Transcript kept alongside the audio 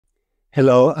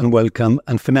Hello and welcome.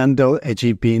 I'm Fernando, a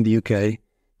GP in the UK.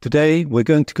 Today we're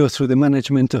going to go through the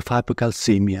management of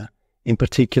hypocalcemia. In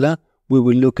particular, we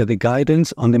will look at the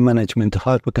guidance on the management of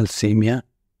hypocalcemia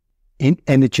in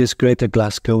NHS Greater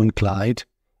Glasgow and Clyde,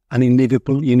 and in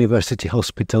Liverpool University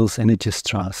Hospital's NHS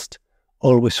Trust,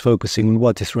 always focusing on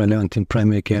what is relevant in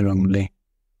primary care only.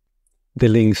 The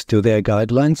links to their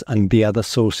guidelines and the other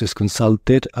sources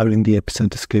consulted are in the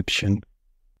episode description.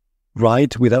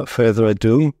 Right, without further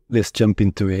ado, let's jump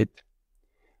into it.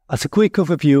 As a quick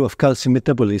overview of calcium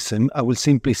metabolism, I will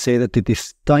simply say that it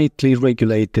is tightly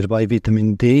regulated by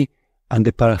vitamin D and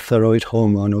the parathyroid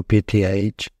hormone or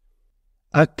PTH.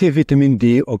 Active vitamin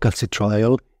D or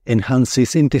calcitriol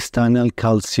enhances intestinal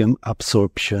calcium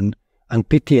absorption, and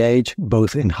PTH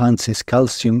both enhances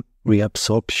calcium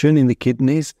reabsorption in the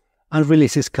kidneys and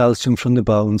releases calcium from the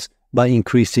bones by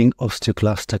increasing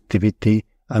osteoclast activity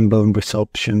and bone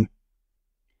resorption.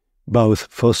 Both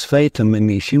phosphate and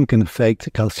magnesium can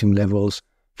affect calcium levels.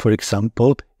 For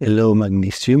example, a low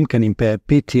magnesium can impair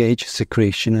PTH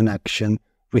secretion and action,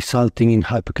 resulting in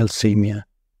hypocalcemia.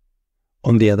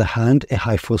 On the other hand, a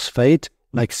high phosphate,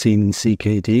 like seen in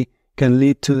CKD, can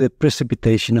lead to the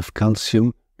precipitation of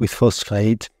calcium with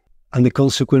phosphate and the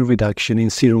consequent reduction in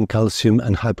serum calcium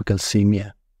and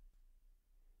hypocalcemia.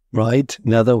 Right,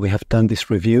 now that we have done this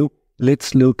review,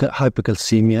 let's look at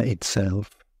hypocalcemia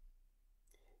itself.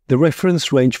 The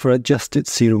reference range for adjusted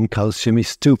serum calcium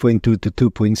is 2.2 to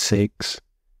 2.6.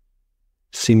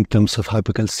 Symptoms of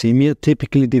hypocalcemia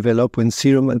typically develop when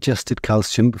serum adjusted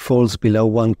calcium falls below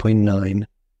 1.9.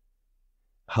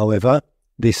 However,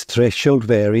 this threshold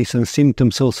varies and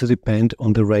symptoms also depend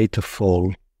on the rate of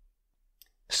fall.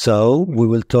 So, we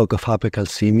will talk of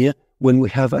hypocalcemia when we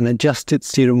have an adjusted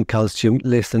serum calcium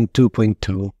less than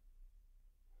 2.2.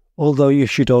 Although you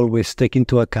should always take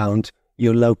into account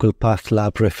your local path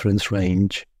lab reference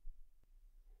range.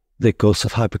 The cause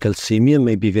of hypocalcemia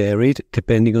may be varied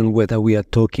depending on whether we are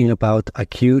talking about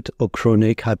acute or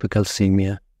chronic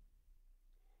hypocalcemia.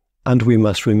 And we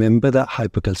must remember that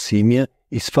hypocalcemia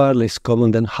is far less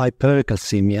common than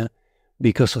hypercalcemia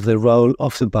because of the role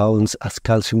of the bones as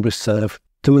calcium reserve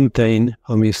to maintain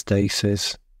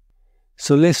homeostasis.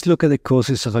 So let's look at the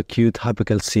causes of acute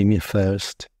hypocalcemia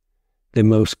first. The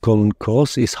most common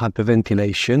cause is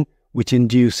hyperventilation, which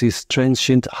induces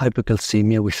transient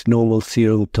hypocalcemia with normal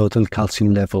serum total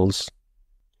calcium levels.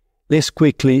 Let's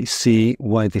quickly see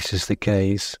why this is the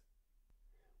case.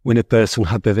 When a person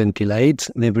hyperventilates,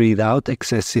 they breathe out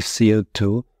excessive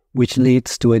CO2, which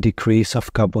leads to a decrease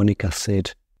of carbonic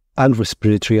acid and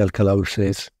respiratory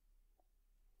alkalosis.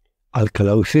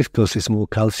 Alkalosis causes more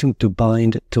calcium to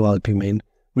bind to albumin,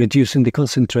 reducing the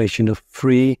concentration of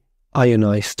free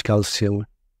ionized calcium.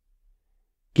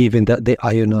 Given that the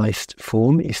ionized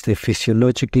form is the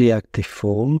physiologically active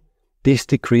form, this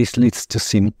decrease leads to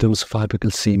symptoms of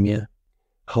hypocalcemia.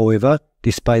 However,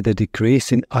 despite the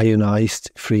decrease in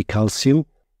ionized free calcium,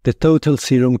 the total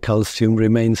serum calcium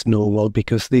remains normal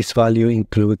because this value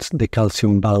includes the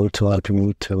calcium bound to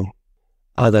albumin too.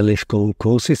 Other less common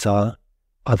causes are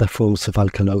other forms of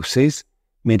alkalosis,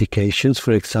 medications,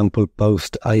 for example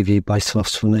post-IV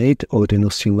bisphosphonate or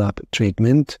denosumab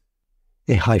treatment,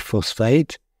 a high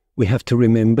phosphate. We have to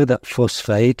remember that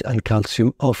phosphate and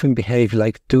calcium often behave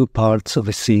like two parts of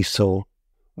a seesaw,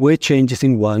 where changes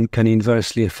in one can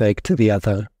inversely affect the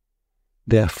other.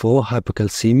 Therefore,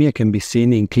 hypocalcemia can be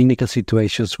seen in clinical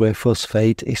situations where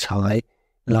phosphate is high,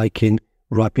 like in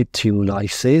rapid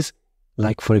tumulysis,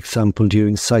 like for example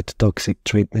during cytotoxic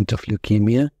treatment of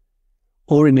leukemia,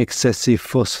 or in excessive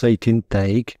phosphate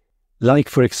intake, like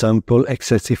for example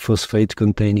excessive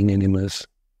phosphate-containing enemas.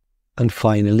 And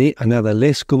finally, another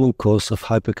less common cause of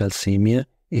hypocalcemia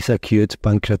is acute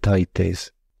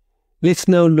pancreatitis. Let's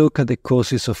now look at the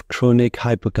causes of chronic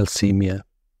hypocalcemia.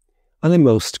 And the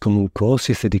most common cause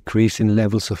is a decrease in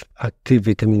levels of active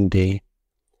vitamin D.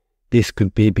 This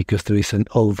could be because there is an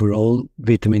overall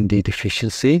vitamin D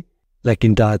deficiency, like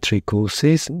in dietary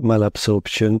causes,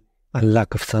 malabsorption and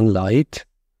lack of sunlight,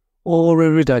 or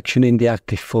a reduction in the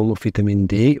active form of vitamin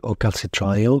D or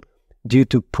calcitriol due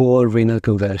to poor renal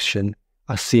conversion,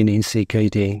 as seen in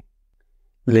CKD.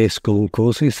 Less common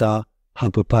causes are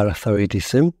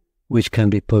hypoparathyroidism, which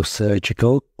can be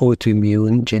post-surgical,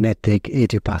 autoimmune, genetic,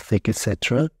 idiopathic,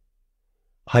 etc.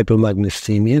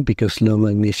 Hypomagnesemia, because low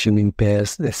magnesium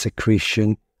impairs the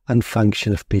secretion and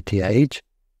function of PTH,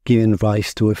 giving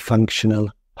rise to a functional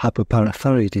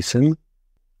hypoparathyroidism.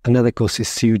 Another cause is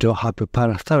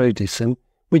pseudo-hypoparathyroidism,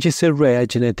 which is a rare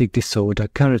genetic disorder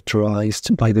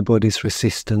characterized by the body's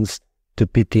resistance to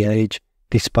PTH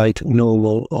despite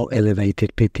normal or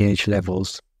elevated PTH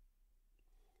levels.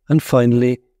 And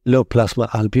finally, low plasma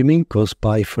albumin caused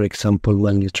by, for example,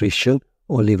 malnutrition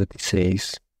or liver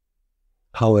disease.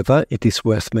 However, it is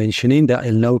worth mentioning that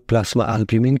a low plasma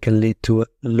albumin can lead to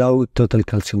low total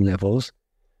calcium levels,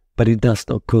 but it does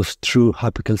not cause true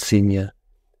hypocalcemia,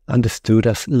 understood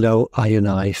as low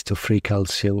ionized or free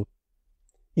calcium.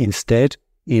 Instead,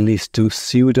 it leads to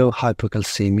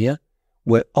pseudo-hypocalcemia,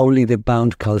 where only the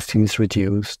bound calcium is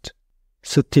reduced.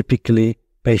 So typically,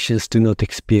 patients do not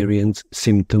experience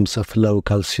symptoms of low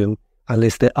calcium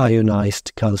unless the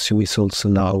ionized calcium is also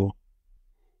low.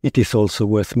 It is also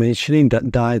worth mentioning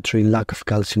that dietary lack of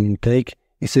calcium intake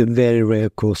is a very rare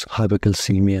cause of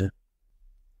hypocalcemia.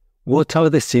 What are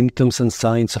the symptoms and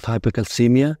signs of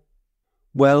hypocalcemia?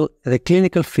 Well, the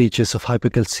clinical features of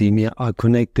hypocalcemia are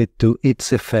connected to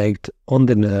its effect on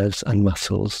the nerves and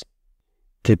muscles.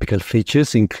 Typical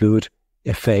features include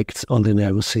effects on the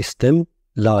nervous system,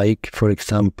 like, for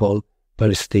example,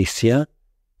 paresthesia,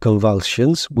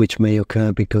 convulsions, which may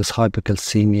occur because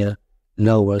hypocalcemia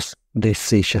lowers the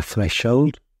seizure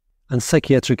threshold, and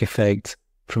psychiatric effects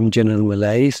from general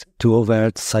malaise to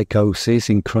overt psychosis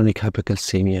in chronic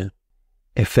hypocalcemia.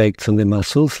 Effects on the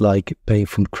muscles like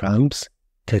painful cramps,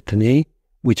 tetany,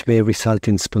 which may result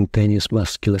in spontaneous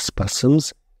muscular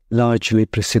spasms, largely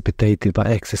precipitated by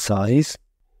exercise,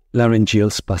 laryngeal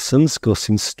spasms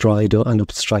causing stridor and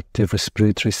obstructive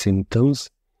respiratory symptoms,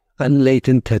 and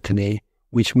latent tetany,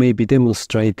 which may be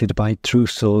demonstrated by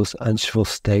Trousseau's and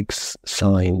Schwostek's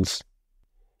signs.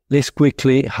 Let's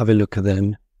quickly have a look at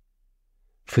them.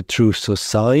 For Trousseau's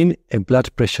sign, a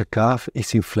blood pressure curve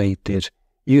is inflated,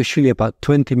 usually about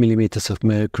 20 millimeters of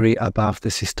mercury above the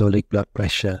systolic blood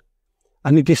pressure,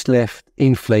 and it is left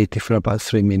inflated for about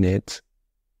 3 minutes.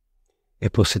 A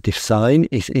positive sign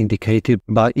is indicated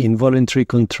by involuntary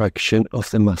contraction of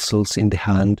the muscles in the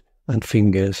hand and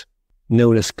fingers,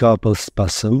 known as carpal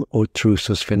spasm or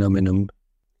Trousseau's phenomenon.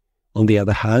 On the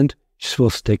other hand,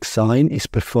 Schwostek's sign is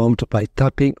performed by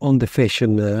tapping on the facial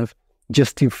nerve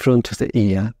just in front of the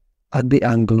ear at the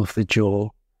angle of the jaw,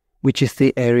 which is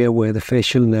the area where the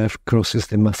facial nerve crosses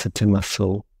the masseter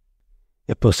muscle.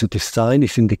 A positive sign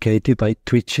is indicated by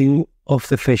twitching of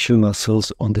the facial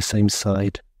muscles on the same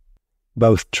side.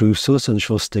 Both Trousseau's and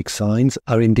Schwostek's signs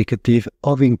are indicative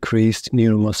of increased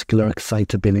neuromuscular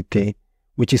excitability,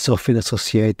 which is often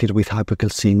associated with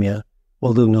hypocalcemia,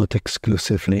 although not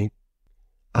exclusively.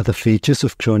 Other features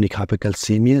of chronic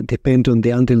hypocalcemia depend on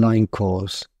the underlying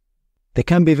cause. They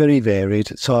can be very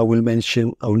varied, so I will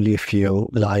mention only a few,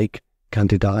 like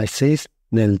candidiasis,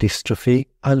 nail dystrophy,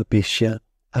 alopecia,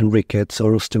 and rickets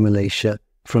or osteomalacia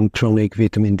from chronic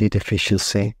vitamin D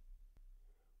deficiency.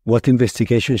 What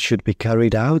investigations should be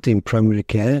carried out in primary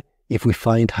care if we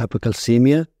find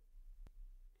hypocalcemia?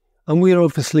 And we are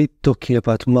obviously talking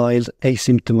about mild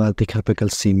asymptomatic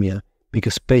hypocalcemia,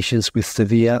 because patients with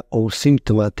severe or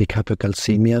symptomatic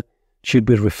hypocalcemia should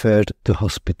be referred to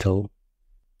hospital.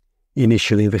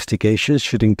 Initial investigations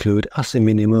should include, as a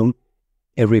minimum,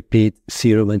 a repeat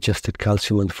serum-adjusted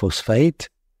calcium and phosphate,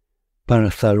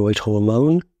 parathyroid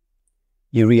hormone,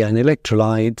 urea and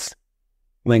electrolytes,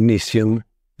 magnesium,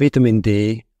 vitamin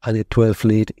D, and a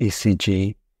 12-lead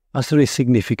ECG, as there is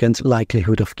significant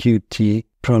likelihood of QT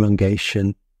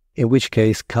prolongation, in which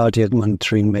case cardiac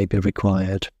monitoring may be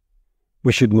required.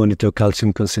 We should monitor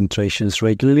calcium concentrations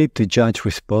regularly to judge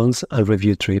response and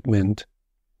review treatment.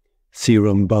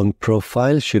 Serum bond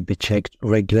profile should be checked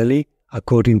regularly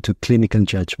according to clinical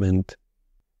judgment,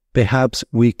 perhaps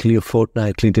weekly or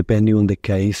fortnightly depending on the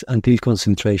case until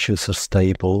concentrations are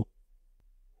stable.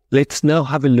 Let's now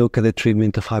have a look at the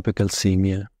treatment of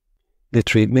hypocalcemia. The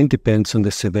treatment depends on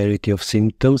the severity of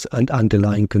symptoms and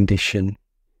underlying condition.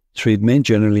 Treatment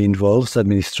generally involves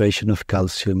administration of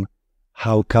calcium.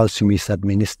 How calcium is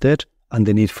administered and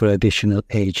the need for additional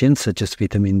agents such as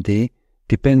vitamin D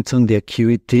depends on the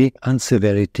acuity and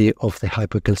severity of the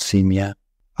hypocalcemia,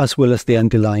 as well as the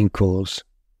underlying cause.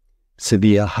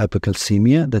 Severe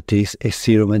hypocalcemia, that is, a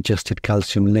serum-adjusted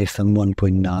calcium less than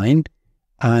 1.9,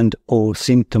 and or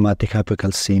symptomatic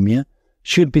hypocalcemia,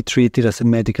 should be treated as a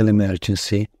medical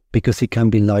emergency because it can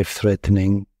be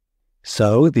life-threatening.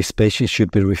 So, this patient should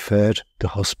be referred to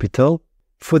hospital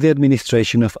for the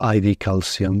administration of IV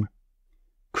calcium.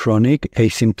 Chronic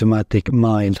asymptomatic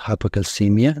mild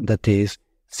hypocalcemia, that is,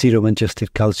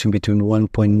 serum-adjusted calcium between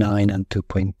 1.9 and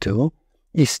 2.2,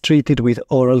 is treated with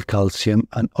oral calcium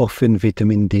and often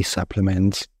vitamin D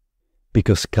supplements.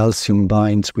 Because calcium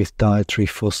binds with dietary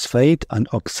phosphate and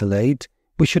oxalate,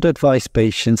 we should advise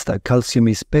patients that calcium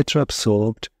is better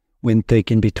absorbed when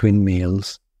taken between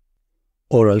meals.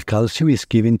 Oral calcium is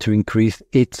given to increase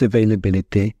its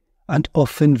availability and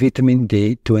often vitamin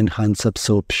D to enhance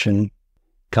absorption.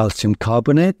 Calcium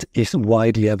carbonate is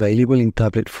widely available in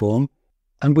tablet form,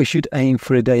 and we should aim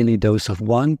for a daily dose of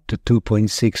 1 to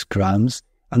 2.6 grams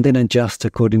and then adjust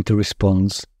according to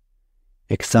response.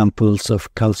 Examples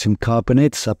of calcium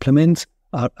carbonate supplements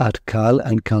are Adcal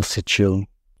and Calcitul.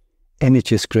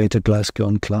 NHS Greater Glasgow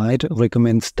and Clyde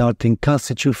recommends starting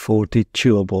Calcitul 40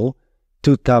 chewable,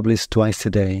 2 tablets twice a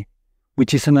day,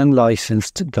 which is an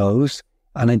unlicensed dose,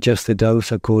 and adjust the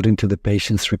dose according to the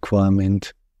patient's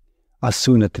requirement. As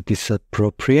soon as it is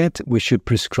appropriate, we should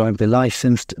prescribe the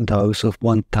licensed dose of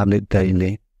 1 tablet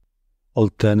daily.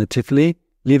 Alternatively,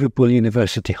 Liverpool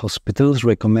University hospitals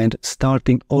recommend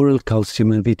starting oral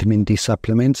calcium and vitamin D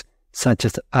supplements such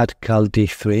as Adcal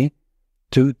D3,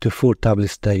 2 to 4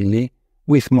 tablets daily,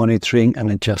 with monitoring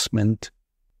and adjustment.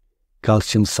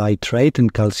 Calcium citrate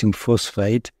and calcium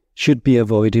phosphate should be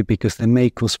avoided because they may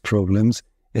cause problems,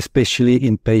 especially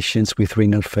in patients with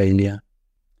renal failure.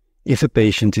 If a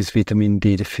patient is vitamin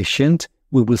D deficient,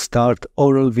 we will start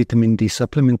oral vitamin D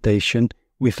supplementation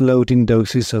with loading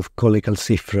doses of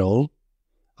cholecalciferol,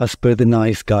 as per the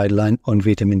NICE guideline on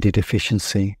vitamin D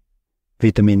deficiency.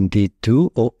 Vitamin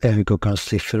D2 or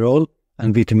ergocalciferol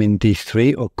and vitamin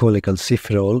D3 or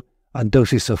cholecalciferol at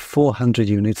doses of 400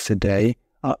 units a day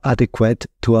are adequate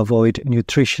to avoid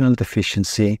nutritional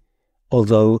deficiency,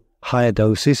 although higher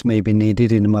doses may be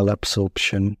needed in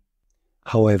malabsorption.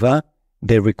 However,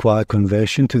 they require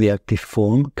conversion to the active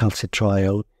form,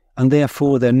 calcitriol, and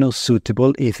therefore they are not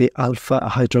suitable if the alpha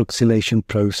hydroxylation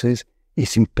process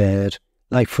is impaired,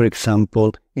 like for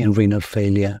example in renal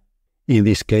failure. In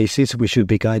these cases, we should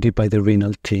be guided by the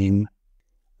renal team.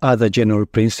 Other general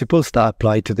principles that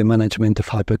apply to the management of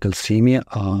hypocalcemia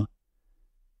are: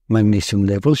 magnesium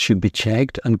levels should be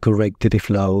checked and corrected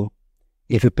if low.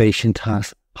 If a patient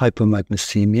has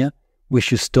hypomagnesemia, we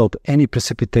should stop any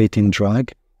precipitating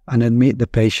drug and admit the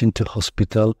patient to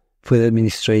hospital for the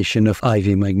administration of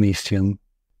IV magnesium.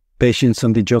 Patients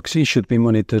on digoxin should be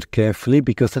monitored carefully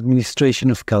because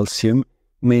administration of calcium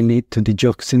may lead to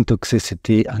digoxin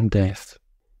toxicity and death.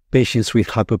 Patients with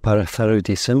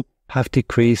hypoparathyroidism have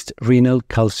decreased renal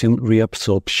calcium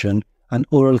reabsorption, and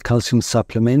oral calcium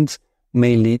supplements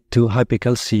may lead to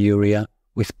hypercalciuria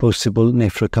with possible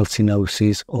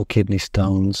nephrocalcinosis or kidney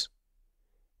stones.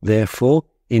 Therefore,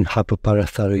 in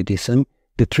hypoparathyroidism,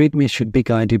 the treatment should be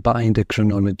guided by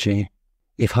endocrinology.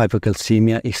 If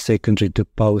hypocalcemia is secondary to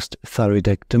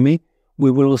post-thyroidectomy, we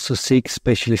will also seek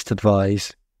specialist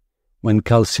advice. When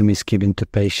calcium is given to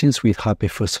patients with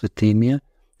hyperphosphatemia,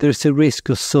 there is a risk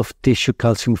of soft tissue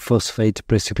calcium phosphate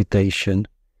precipitation,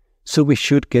 so we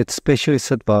should get specialist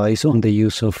advice on the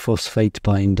use of phosphate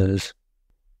binders.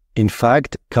 In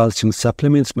fact, calcium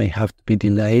supplements may have to be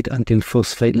delayed until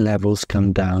phosphate levels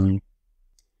come down.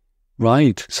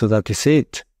 Right, so that is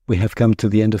it. We have come to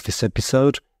the end of this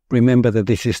episode. Remember that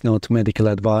this is not medical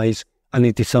advice, and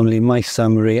it is only my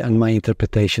summary and my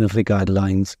interpretation of the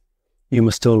guidelines. You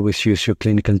must always use your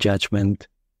clinical judgment.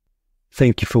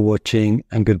 Thank you for watching,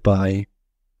 and goodbye.